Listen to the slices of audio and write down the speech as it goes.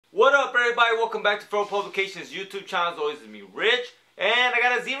What up, everybody? Welcome back to Pro Publications YouTube channel. As always, it's me, Rich, and I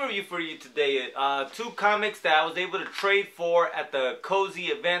got a zine review for you today. Two comics that I was able to trade for at the Cozy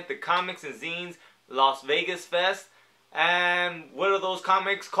event, the Comics and Zines Las Vegas Fest. And what are those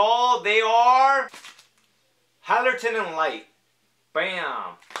comics called? They are Hallerton and Light.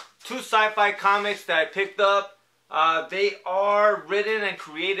 Bam! Two sci-fi comics that I picked up. They are written and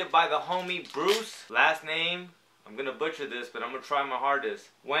created by the homie Bruce. Last name, I'm gonna butcher this, but I'm gonna try my hardest.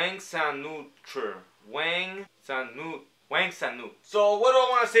 Wangsanutr. Wangsanutr. So what do I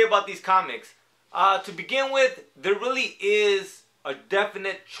want to say about these comics? To begin with, there really is a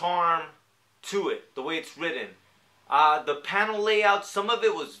definite charm to it, the way it's written. The panel layout, some of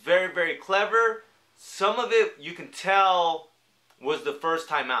it was very, very clever. Some of it, you can tell, was the first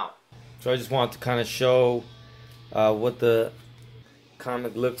time out. So I just wanted to kind of show what the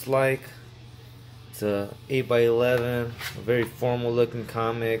comic looks like. It's a 8x11, a very formal looking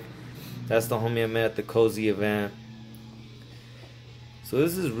comic. That's the homie I met at the Cozy event. So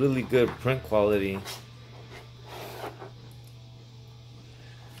this is really good print quality.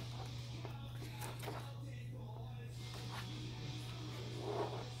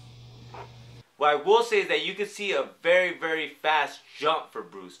 What I will say is that you can see a very, very fast jump for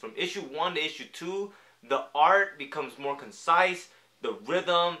Bruce. From issue 1 to issue 2, the art becomes more concise, the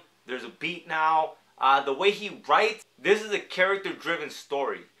rhythm, there's a beat now. The way he writes, this is a character-driven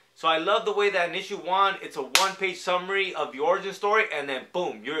story. So I love the way that in issue 1, it's a one-page summary of the origin story, and then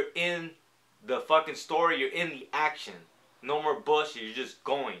boom, you're in the fucking story, you're in the action. No more bullshit, you're just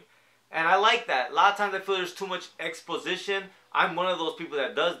going. And I like that. A lot of times I feel there's too much exposition. I'm one of those people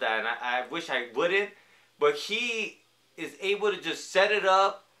that does that, and I wish I wouldn't. But he is able to just set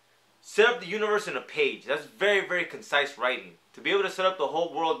up the universe in a page. That's very, very concise writing. To be able to set up the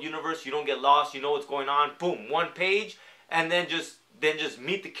whole world universe, you don't get lost, you know what's going on, boom, one page, and then just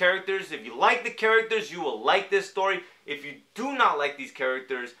meet the characters. If you like the characters, you will like this story. If you do not like these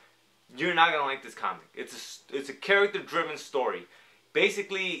characters, you're not gonna like this comic. It's a character-driven story.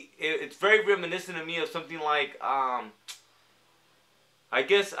 Basically, it's very reminiscent to me of something like I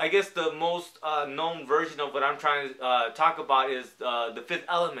guess the most known version of what I'm trying to talk about is the Fifth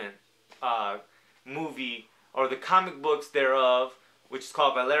Element movie, or the comic books thereof, which is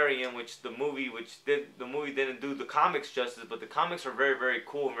called Valerian, which the movie didn't do the comics justice, but the comics are very, very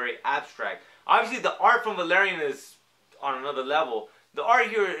cool and very abstract. Obviously, the art from Valerian is on another level. The art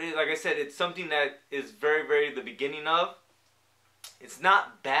here, like I said, it's something that is very, very the beginning of. It's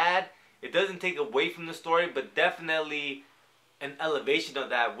not bad. It doesn't take away from the story, but definitely an elevation of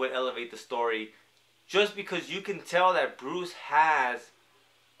that would elevate the story, just because you can tell that Bruce has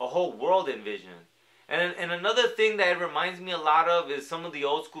a whole world in vision. And another thing that it reminds me a lot of is some of the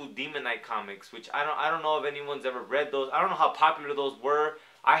old school Demonique comics, which I don't know if anyone's ever read those. I don't know how popular those were.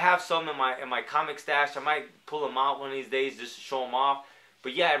 I have some in my comic stash. I might pull them out one of these days just to show them off.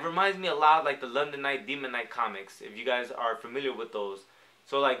 But yeah, it reminds me a lot of like the London Knight, Demonique comics, if you guys are familiar with those.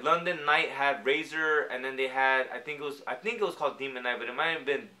 So like London Knight had Razor, and then they had, I think it was called Demonique, but it might have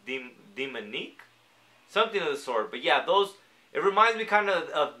been Demonique, something of the sort. But yeah, it reminds me kind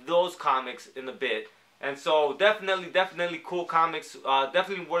of those comics in a bit. And so definitely cool comics,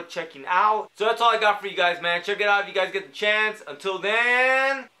 definitely worth checking out. So that's all I got for you guys, man. Check it out if you guys get the chance. Until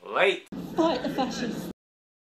then, late. Fight the fascists.